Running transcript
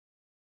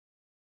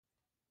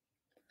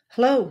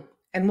Hello,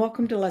 and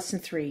welcome to Lesson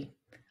 3.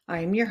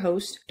 I am your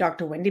host,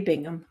 Dr. Wendy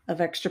Bingham of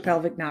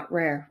Extrapelvic Not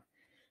Rare.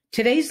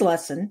 Today's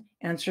lesson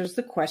answers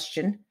the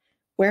question,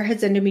 where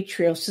has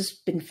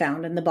endometriosis been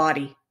found in the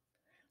body?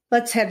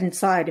 Let's head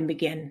inside and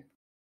begin.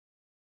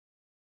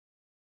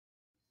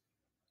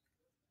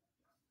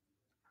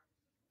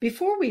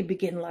 Before we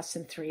begin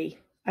Lesson 3,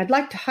 I'd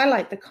like to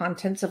highlight the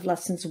contents of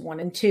Lessons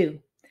 1 and 2.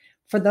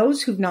 For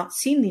those who've not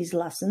seen these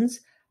lessons,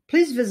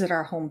 please visit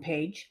our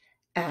homepage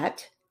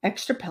at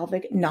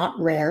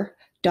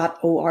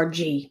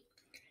extrapelvicnotrare.org.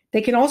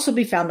 They can also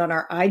be found on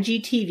our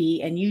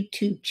IGTV and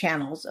YouTube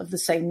channels of the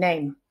same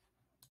name.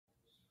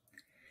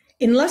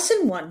 In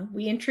Lesson 1,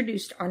 we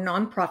introduced our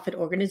nonprofit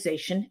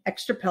organization,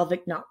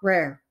 Extrapelvic Not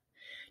Rare.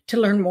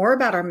 To learn more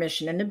about our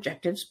mission and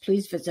objectives,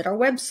 please visit our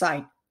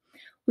website.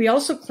 We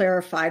also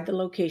clarified the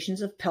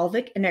locations of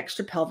pelvic and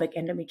extrapelvic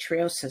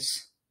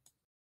endometriosis.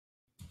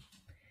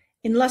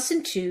 In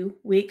Lesson 2,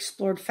 we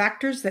explored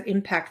factors that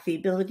impact the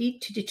ability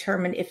to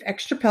determine if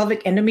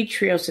extrapelvic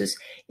endometriosis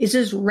is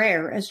as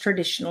rare as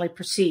traditionally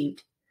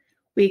perceived.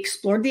 We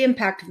explored the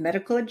impact of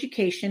medical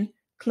education,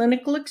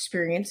 clinical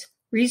experience,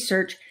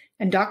 research,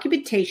 and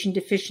documentation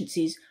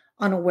deficiencies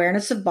on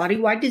awareness of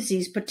body-wide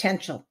disease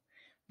potential,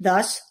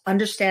 thus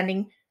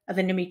understanding of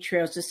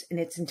endometriosis in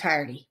its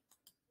entirety.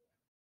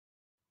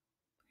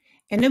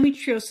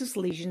 Endometriosis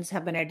lesions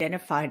have been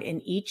identified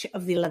in each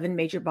of the 11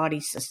 major body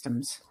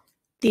systems.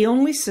 The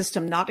only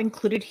system not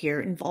included here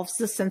involves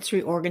the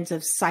sensory organs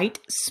of sight,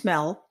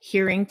 smell,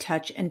 hearing,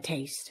 touch, and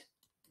taste.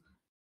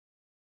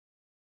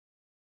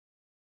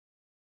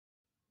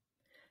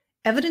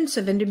 Evidence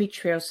of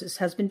endometriosis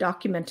has been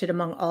documented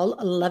among all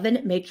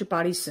 11 major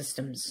body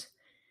systems.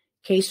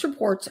 Case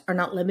reports are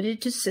not limited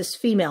to cis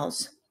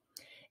females.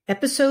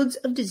 Episodes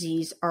of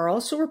disease are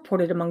also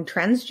reported among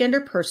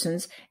transgender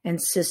persons and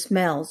cis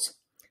males.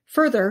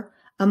 Further,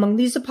 among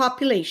these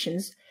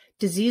populations,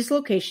 disease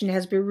location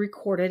has been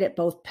recorded at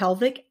both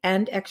pelvic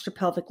and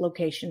extrapelvic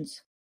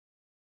locations.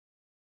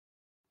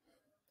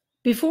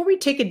 Before we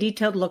take a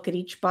detailed look at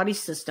each body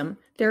system,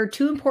 there are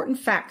two important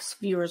facts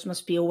viewers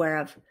must be aware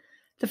of.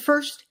 The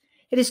first,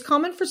 it is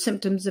common for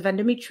symptoms of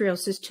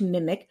endometriosis to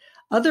mimic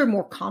other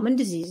more common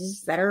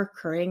diseases that are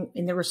occurring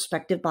in the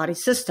respective body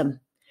system.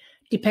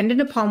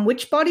 Dependent upon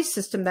which body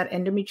system that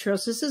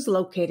endometriosis is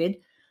located,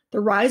 the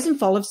rise and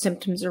fall of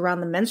symptoms around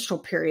the menstrual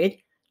period,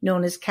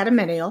 known as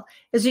catamenial,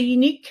 is a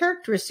unique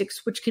characteristic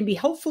which can be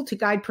helpful to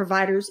guide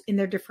providers in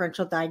their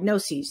differential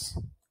diagnoses.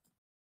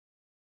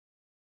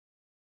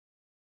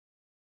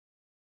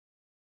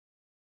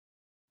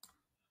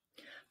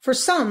 For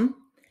some,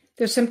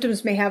 their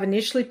symptoms may have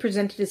initially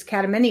presented as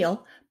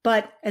catamenial,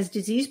 but as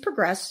disease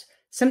progresses,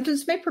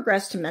 symptoms may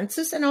progress to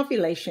menses and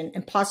ovulation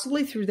and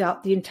possibly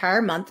throughout the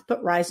entire month,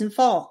 but rise and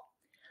fall.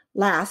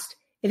 Last,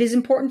 it is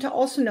important to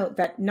also note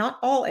that not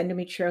all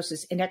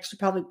endometriosis in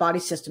extrapelvic body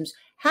systems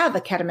have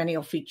a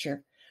catamenial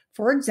feature.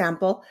 For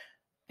example,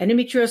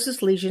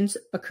 endometriosis lesions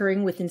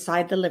occurring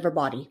inside the liver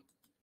body.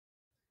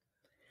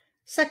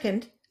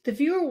 Second, the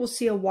viewer will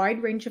see a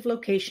wide range of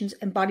locations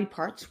and body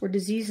parts where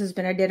disease has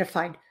been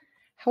identified.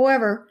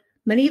 However,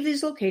 many of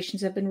these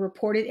locations have been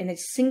reported in a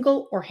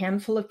single or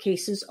handful of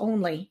cases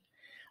only.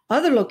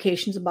 Other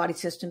locations of body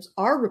systems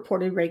are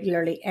reported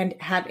regularly and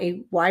have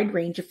a wide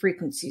range of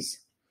frequencies.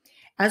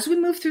 As we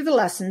move through the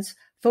lessons,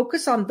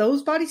 focus on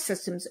those body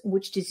systems in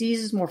which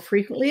disease is more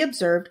frequently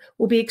observed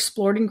will be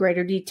explored in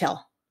greater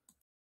detail.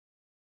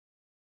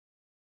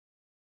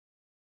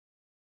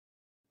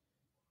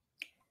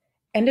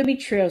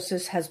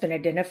 Endometriosis has been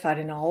identified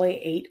in all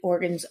 8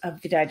 organs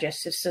of the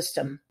digestive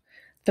system.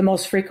 The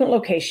most frequent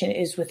location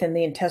is within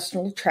the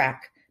intestinal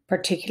tract,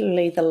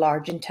 particularly the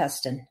large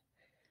intestine.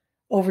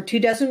 Over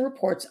 24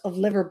 reports of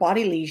liver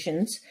body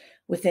lesions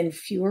within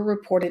fewer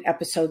reported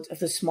episodes of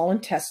the small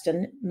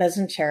intestine,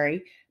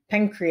 mesentery,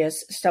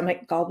 pancreas,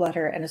 stomach,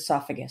 gallbladder, and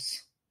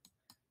esophagus.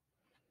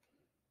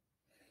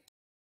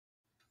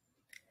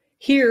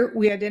 Here,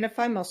 we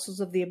identify muscles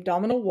of the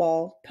abdominal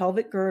wall,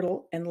 pelvic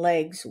girdle, and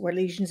legs where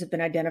lesions have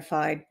been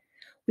identified.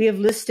 We have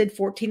listed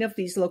 14 of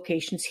these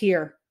locations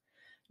here.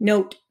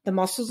 Note, the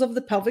muscles of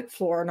the pelvic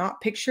floor are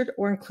not pictured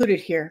or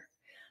included here.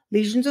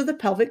 Lesions of the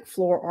pelvic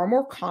floor are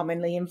more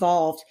commonly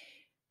involved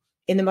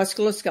in the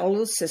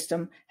musculoskeletal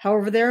system.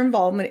 However, their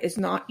involvement is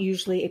not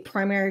usually a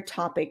primary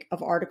topic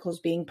of articles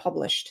being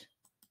published.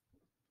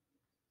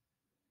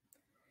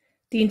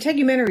 The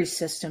integumentary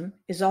system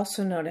is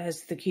also known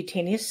as the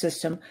cutaneous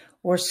system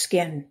or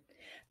skin.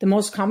 The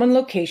most common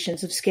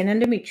locations of skin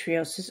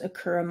endometriosis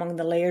occur among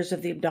the layers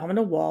of the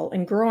abdominal wall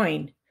and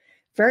groin.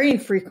 Very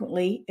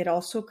infrequently, it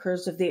also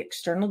occurs of the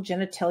external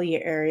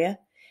genitalia area,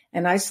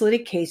 and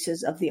isolated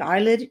cases of the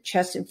eyelid,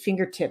 chest, and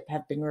fingertip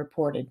have been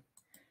reported.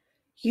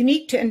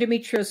 Unique to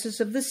endometriosis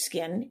of the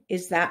skin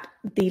is that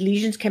the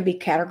lesions can be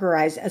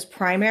categorized as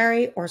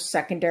primary or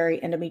secondary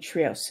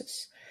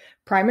endometriosis.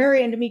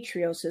 Primary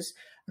endometriosis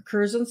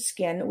occurs on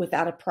skin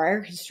without a prior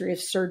history of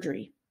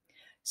surgery.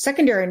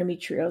 Secondary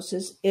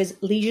endometriosis is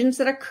lesions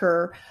that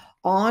occur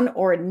on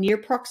or in near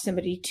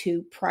proximity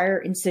to prior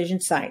incision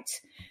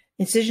sites.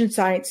 Incision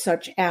sites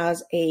such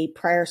as a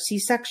prior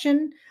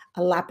C-section,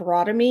 a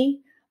laparotomy,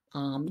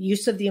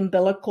 use of the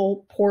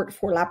umbilical port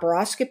for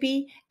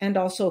laparoscopy, and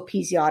also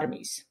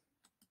episiotomies.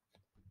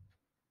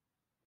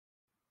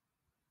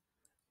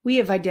 We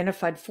have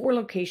identified 4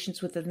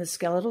 locations within the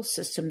skeletal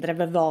system that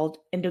have evolved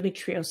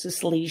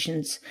endometriosis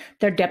lesions.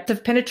 Their depth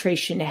of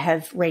penetration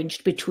have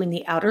ranged between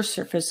the outer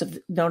surface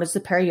known as the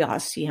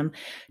periosteum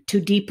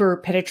to deeper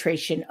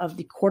penetration of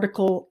the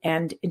cortical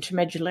and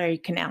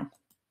intermedullary canal.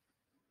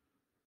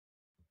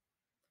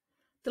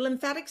 The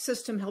lymphatic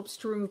system helps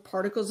to remove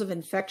particles of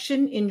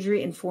infection,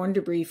 injury, and foreign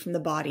debris from the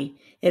body.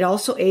 It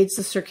also aids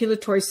the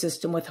circulatory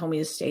system with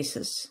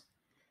homeostasis.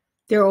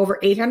 There are over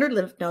 800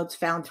 lymph nodes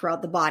found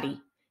throughout the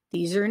body.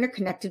 These are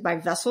interconnected by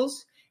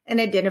vessels and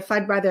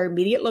identified by their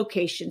immediate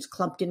locations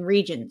clumped in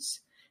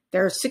regions.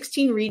 There are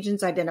 16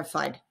 regions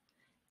identified.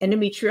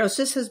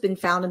 Endometriosis has been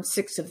found in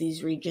 6 of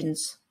these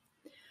regions.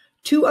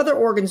 2 other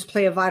organs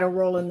play a vital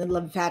role in the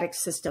lymphatic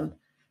system,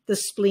 the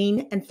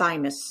spleen and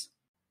thymus.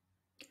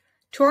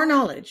 To our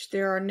knowledge,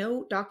 there are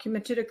no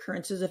documented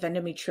occurrences of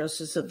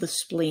endometriosis of the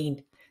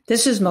spleen.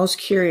 This is most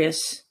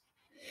curious,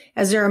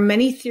 as there are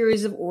many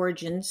theories of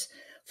origins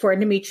for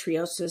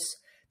endometriosis.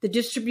 The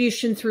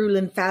distribution through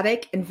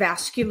lymphatic and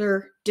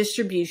vascular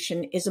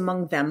distribution is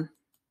among them.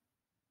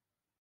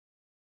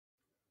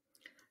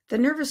 The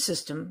nervous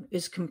system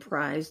is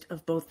comprised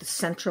of both the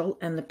central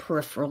and the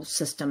peripheral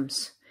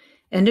systems.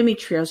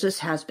 Endometriosis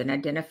has been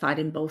identified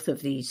in both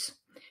of these.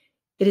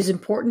 It is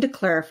important to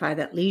clarify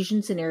that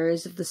lesions in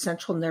areas of the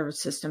central nervous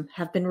system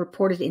have been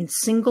reported in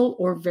single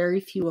or very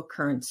few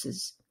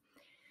occurrences.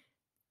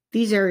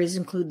 These areas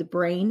include the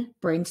brain,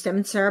 brainstem,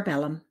 and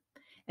cerebellum,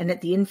 and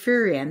at the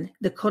inferior end,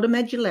 the coda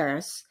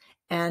medullaris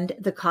and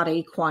the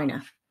cauda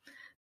equina.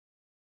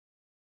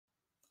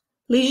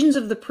 Lesions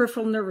of the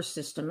peripheral nervous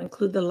system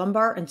include the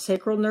lumbar and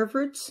sacral nerve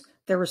roots,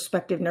 their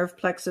respective nerve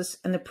plexus,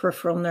 and the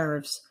peripheral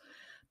nerves.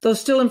 Though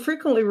still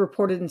infrequently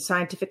reported in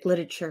scientific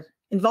literature,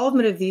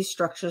 involvement of these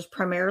structures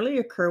primarily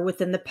occur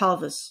within the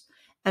pelvis,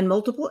 and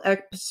multiple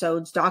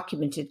episodes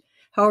documented.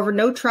 However,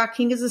 no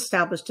tracking is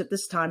established at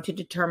this time to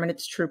determine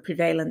its true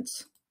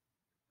prevalence.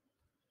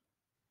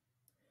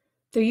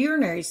 The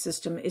urinary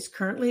system is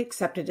currently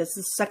accepted as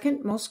the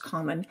second most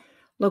common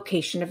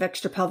location of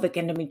extrapelvic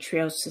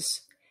endometriosis.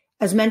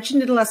 As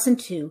mentioned in Lesson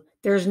 2,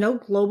 there is no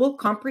global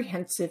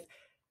comprehensive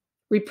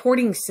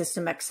reporting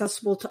system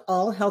accessible to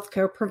all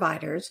healthcare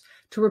providers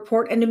to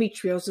report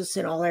endometriosis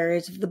in all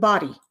areas of the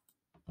body.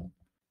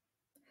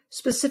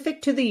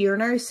 Specific to the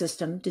urinary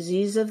system,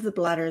 disease of the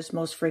bladder is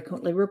most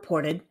frequently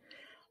reported,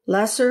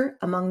 lesser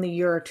among the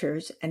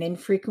ureters, and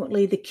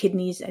infrequently the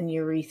kidneys and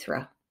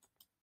urethra.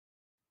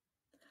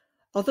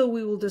 Although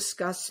we will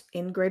discuss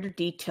in greater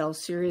detail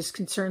serious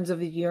concerns of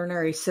the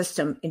urinary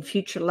system in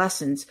future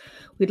lessons,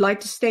 we'd like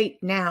to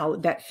state now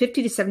that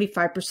 50 to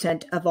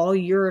 75% of all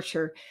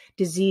ureter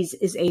disease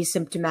is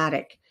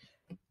asymptomatic.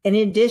 In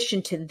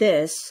addition to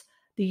this,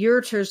 the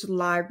ureters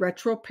lie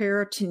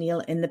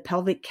retroperitoneal in the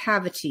pelvic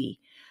cavity.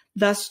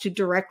 Thus, to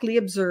directly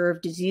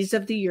observe disease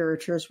of the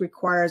ureters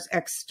requires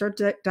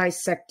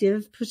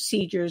extradissective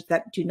procedures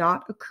that do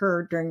not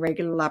occur during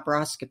regular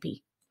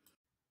laparoscopy.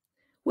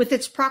 With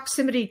its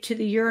proximity to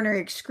the urinary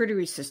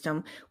excretory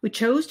system, we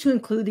chose to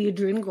include the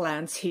adrenal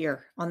glands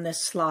here on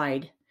this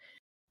slide.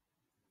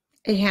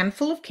 A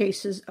handful of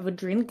cases of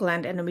adrenal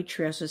gland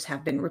endometriosis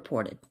have been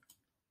reported.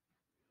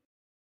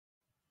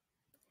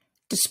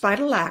 Despite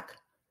a lack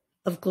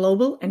of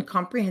global and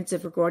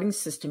comprehensive reporting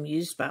system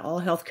used by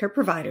all healthcare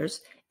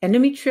providers,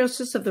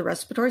 endometriosis of the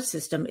respiratory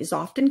system is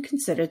often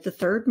considered the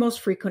 3rd most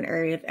frequent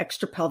area of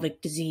extrapelvic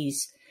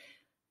disease.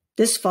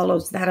 This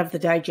follows that of the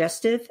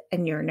digestive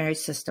and urinary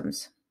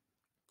systems.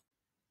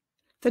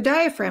 The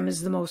diaphragm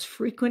is the most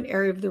frequent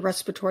area of the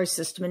respiratory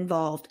system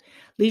involved.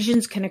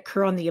 Lesions can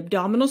occur on the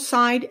abdominal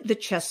side, the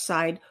chest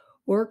side,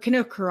 or can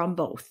occur on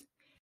both.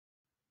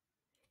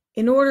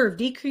 In order of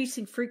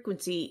decreasing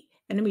frequency,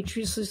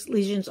 endometriosis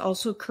lesions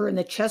also occur in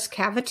the chest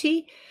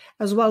cavity,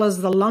 as well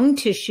as the lung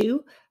tissue,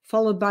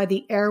 followed by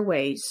the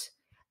airways.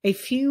 A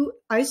few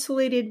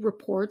isolated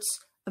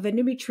reports of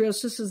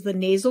endometriosis as the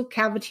nasal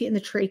cavity and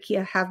the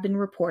trachea have been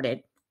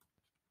reported.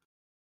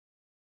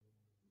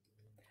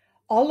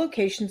 All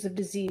locations of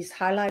disease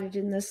highlighted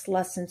in this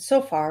lesson so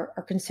far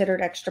are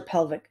considered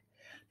extrapelvic.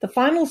 The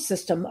final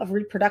system of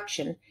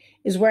reproduction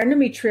is where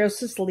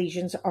endometriosis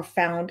lesions are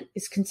found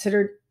is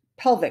considered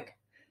pelvic.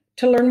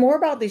 To learn more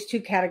about these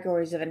 2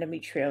 categories of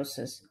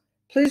endometriosis,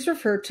 please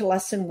refer to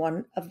Lesson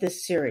 1 of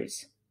this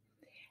series.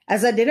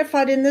 As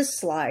identified in this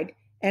slide,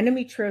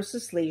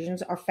 endometriosis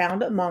lesions are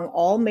found among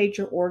all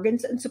major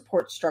organs and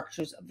support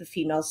structures of the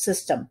female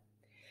system.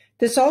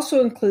 This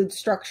also includes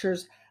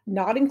structures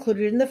not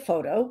included in the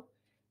photo,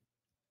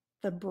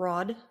 the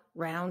broad,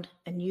 round,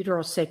 and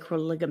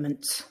uterosacral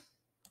ligaments.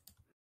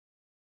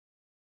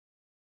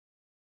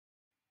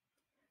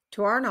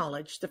 To our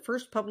knowledge, the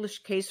first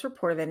published case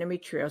report of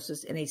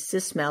endometriosis in a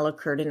cis male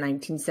occurred in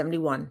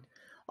 1971.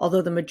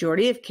 Although the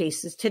majority of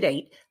cases to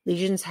date,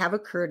 lesions have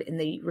occurred in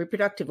the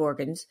reproductive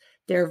organs,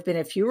 there have been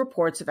a few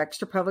reports of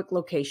extrapelvic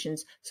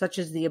locations such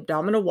as the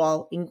abdominal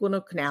wall,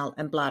 inguinal canal,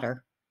 and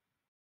bladder.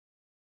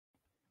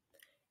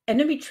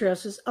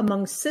 Endometriosis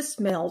among cis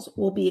males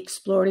will be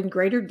explored in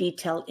greater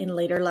detail in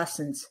later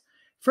lessons.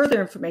 Further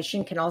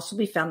information can also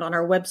be found on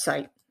our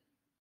website.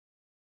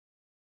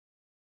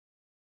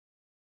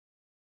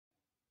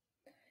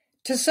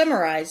 To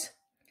summarize,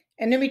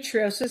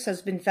 endometriosis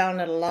has been found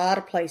in a lot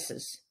of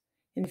places.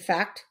 In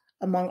fact,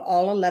 among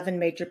all 11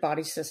 major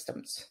body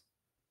systems.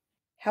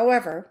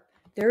 However,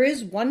 there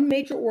is one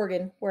major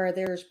organ where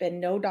there has been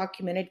no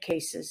documented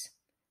cases: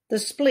 the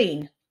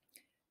spleen.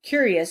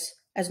 Curious,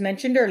 as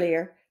mentioned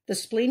earlier, the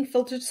spleen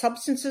filters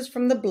substances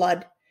from the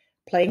blood,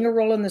 playing a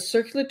role in the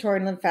circulatory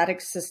and lymphatic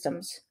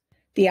systems.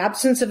 The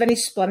absence of any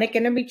splenic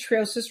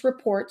endometriosis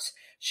reports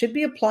should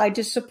be applied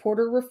to support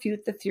or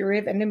refute the theory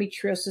of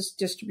endometriosis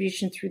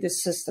distribution through the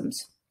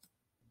systems.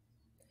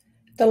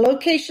 The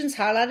locations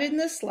highlighted in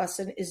this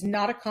lesson is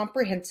not a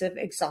comprehensive,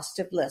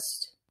 exhaustive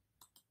list.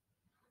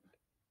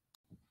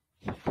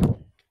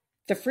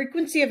 The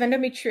frequency of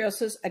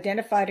endometriosis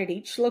identified at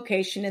each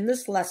location in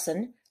this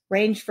lesson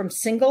range from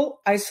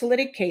single,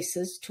 isolated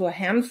cases to a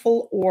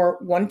handful or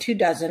 1-2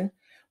 dozen,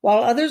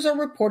 while others are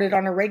reported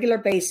on a regular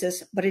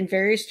basis but in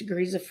various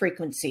degrees of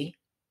frequency.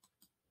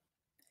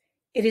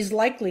 It is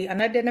likely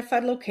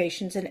unidentified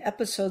locations and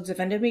episodes of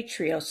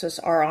endometriosis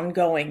are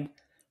ongoing.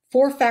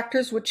 4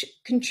 factors which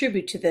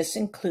contribute to this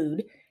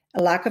include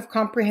a lack of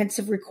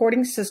comprehensive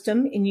recording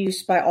system in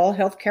use by all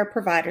healthcare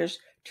providers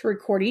to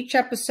record each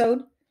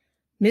episode,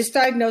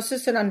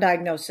 misdiagnosis and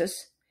undiagnosis,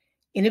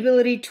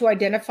 inability to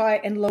identify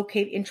and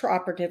locate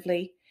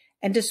intraoperatively,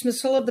 and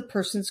dismissal of the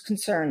person's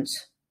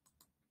concerns.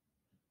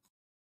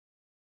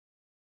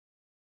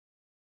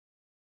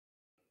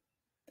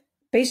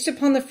 Based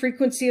upon the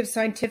frequency of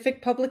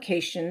scientific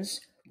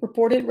publications,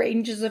 reported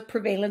ranges of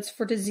prevalence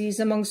for disease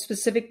among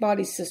specific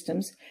body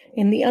systems,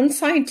 and the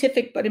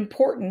unscientific but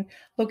important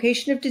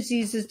location of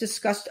diseases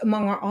discussed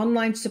among our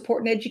online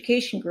support and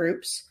education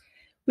groups,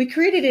 we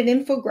created an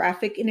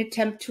infographic in an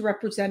attempt to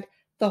represent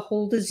the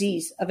whole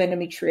disease of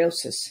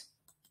endometriosis.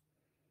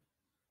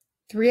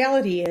 The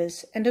reality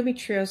is,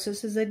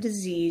 endometriosis is a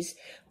disease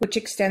which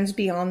extends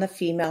beyond the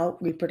female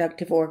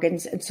reproductive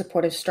organs and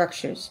supportive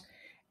structures.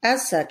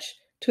 As such,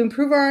 to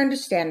improve our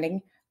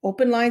understanding,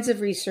 open lines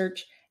of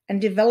research, and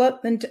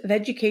development of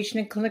education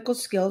and clinical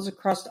skills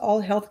across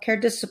all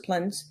healthcare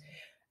disciplines,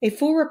 a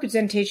full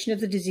representation of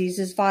the disease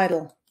is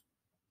vital.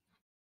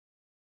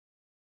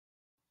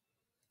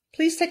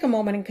 Please take a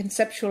moment and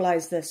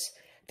conceptualize this.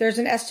 There's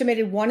an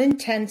estimated 1 in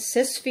 10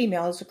 cis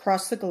females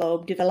across the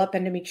globe develop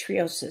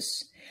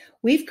endometriosis.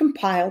 We've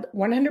compiled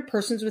 100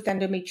 persons with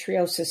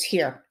endometriosis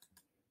here.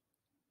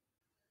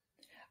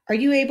 Are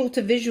you able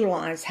to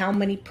visualize how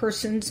many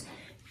persons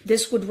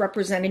this would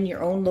represent in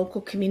your own local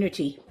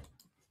community?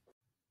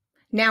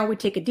 Now we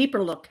take a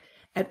deeper look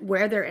at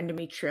where their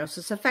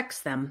endometriosis affects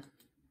them.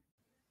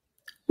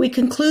 We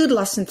conclude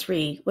Lesson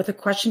 3 with a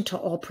question to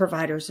all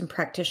providers and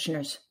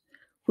practitioners.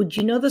 Would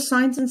you know the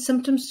signs and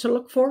symptoms to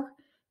look for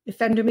if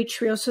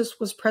endometriosis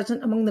was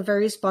present among the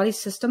various body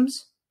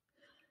systems?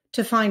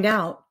 To find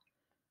out,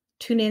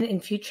 tune in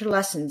future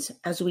lessons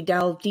as we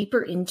delve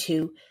deeper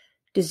into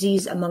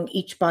disease among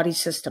each body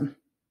system.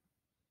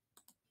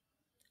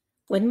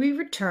 When we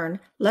return,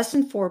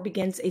 Lesson 4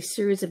 begins a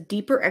series of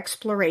deeper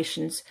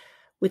explorations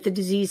with the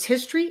disease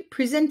history,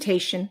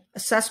 presentation,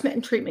 assessment,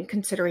 and treatment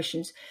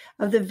considerations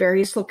of the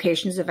various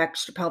locations of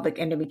extrapelvic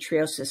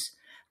endometriosis.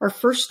 Our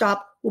first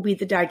stop will be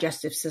the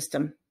digestive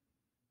system.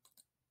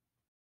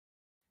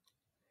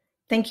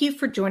 Thank you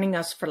for joining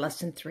us for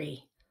Lesson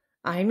 3.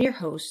 I am your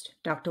host,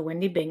 Dr.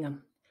 Wendy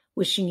Bingham,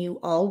 wishing you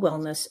all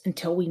wellness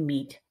until we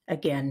meet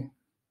again.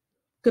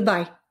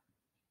 Goodbye.